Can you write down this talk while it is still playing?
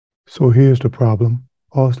So here's the problem.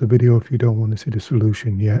 Pause the video if you don't want to see the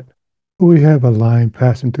solution yet. We have a line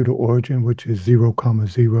passing through the origin, which is 0, comma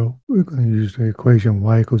 0. We're going to use the equation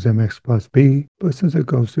y equals mx plus b, but since it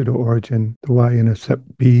goes through the origin, the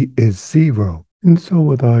y-intercept b is 0. And so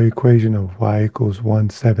with our equation of y equals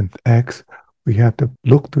 1/7 x, we have to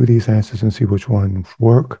look through these answers and see which ones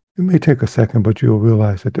work. It may take a second, but you'll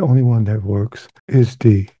realize that the only one that works is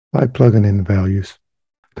D by plugging in the values.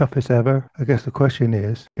 Toughest ever? I guess the question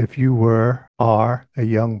is, if you are a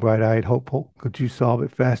young, bright-eyed hopeful, could you solve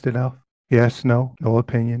it fast enough? Yes, no, no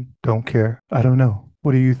opinion, don't care, I don't know.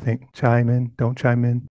 What do you think? Chime in, don't chime in?